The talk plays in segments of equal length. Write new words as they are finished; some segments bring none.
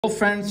Hello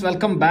friends,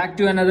 welcome back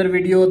to another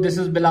video. This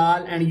is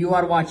Bilal and you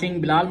are watching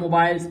Bilal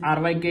Mobiles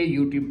RYK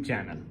YouTube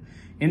channel.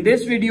 In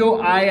this video,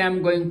 I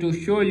am going to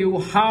show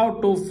you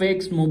how to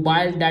fix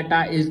mobile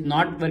data is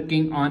not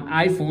working on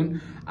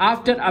iPhone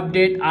after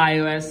update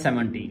iOS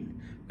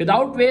 17.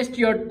 Without waste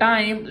your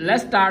time,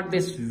 let's start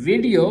this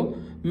video.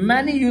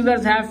 Many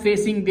users have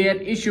facing their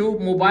issue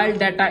mobile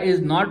data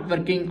is not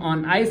working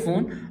on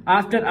iPhone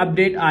after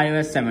update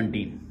iOS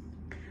 17.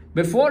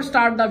 Before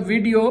start the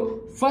video,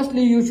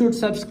 firstly you should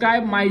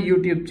subscribe my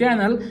YouTube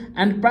channel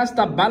and press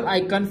the bell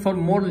icon for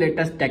more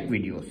latest tech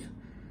videos.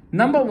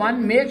 Number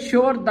 1, make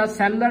sure the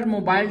cellular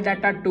mobile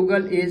data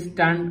toggle is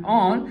turned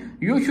on.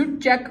 You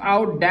should check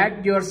out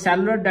that your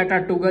cellular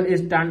data toggle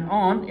is turned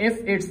on.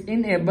 If it's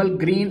enabled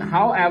green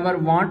however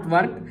won't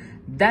work,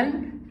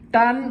 then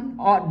turn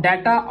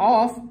data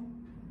off.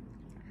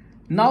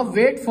 Now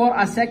wait for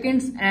a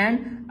second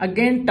and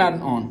again turn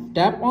on.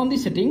 Tap on the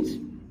settings.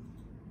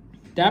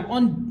 Tap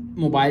on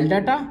mobile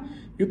data.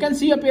 You can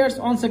see appears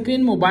on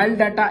screen mobile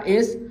data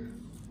is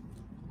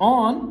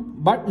on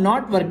but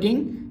not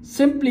working.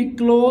 Simply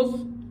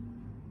close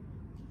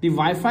the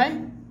Wi-Fi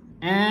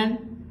and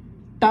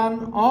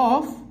turn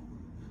off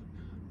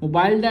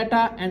mobile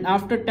data, and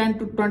after 10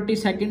 to 20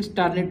 seconds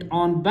turn it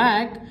on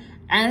back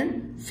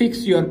and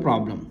fix your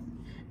problem.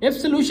 If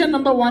solution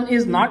number 1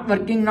 is not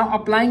working, now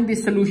applying the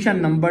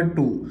solution number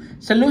 2.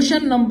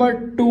 Solution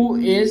number 2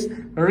 is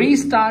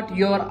restart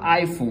your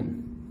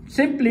iPhone.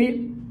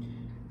 Simply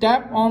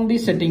tap on the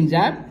settings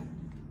app,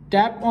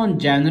 tap on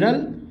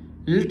general,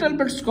 little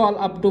bit scroll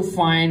up to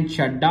find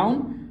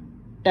shutdown,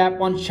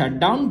 tap on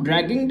shutdown,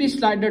 dragging the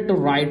slider to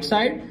right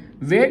side,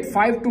 wait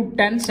 5 to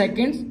 10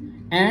 seconds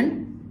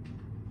and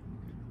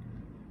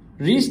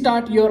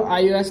restart your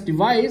iOS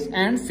device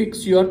and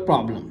fix your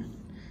problem.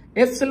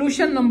 If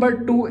solution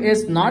number 2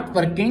 is not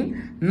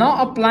working,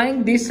 now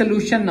applying the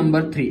solution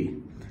number 3.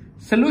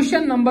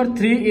 Solution number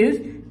 3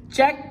 is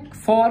check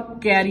for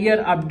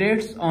carrier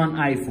updates on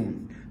iPhone.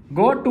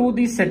 Go to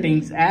the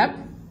settings app,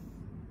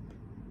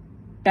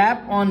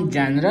 tap on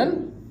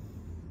general,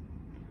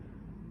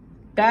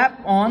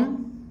 tap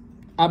on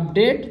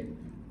update,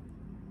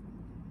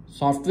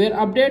 software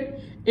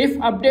update. If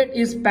update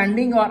is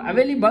pending or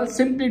available,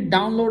 simply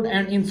download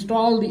and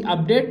install the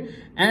update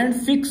and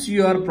fix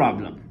your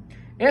problem.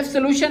 If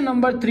solution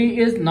number 3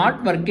 is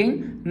not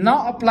working,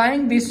 now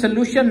applying the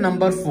solution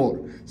number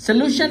 4.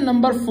 Solution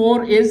number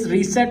 4 is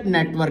reset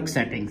network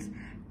settings.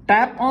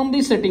 Tap on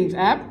the settings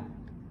app,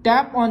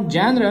 tap on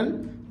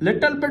general,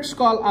 little bit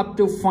scroll up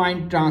to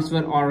find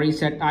transfer or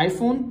reset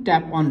iPhone,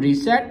 tap on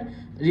reset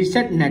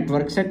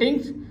network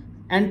settings,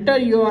 enter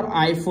your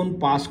iPhone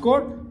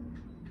passcode,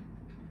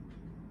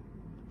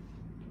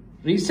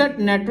 reset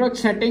network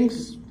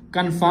settings,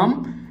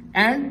 confirm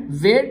and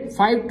wait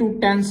 5 to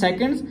 10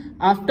 seconds.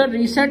 After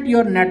reset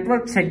your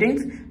network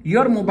settings,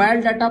 your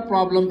mobile data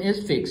problem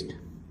is fixed.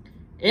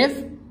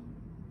 If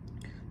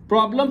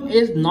problem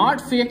is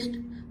not fixed,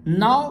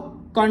 now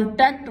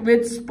contact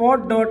with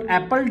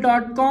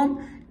support.apple.com,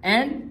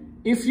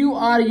 and if you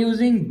are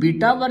using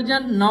beta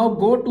version, now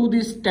go to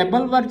the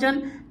stable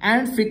version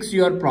and fix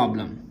your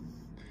problem.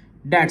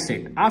 That's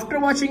it. After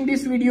watching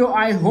this video,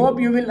 I hope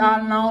you will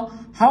all know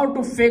how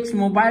to fix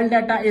mobile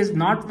data is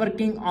not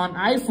working on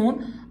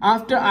iPhone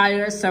after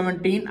iOS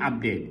 17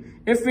 update.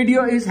 If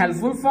video is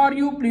helpful for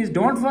you, please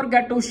don't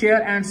forget to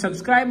share and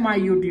subscribe my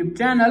YouTube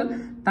channel.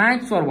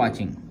 Thanks for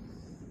watching.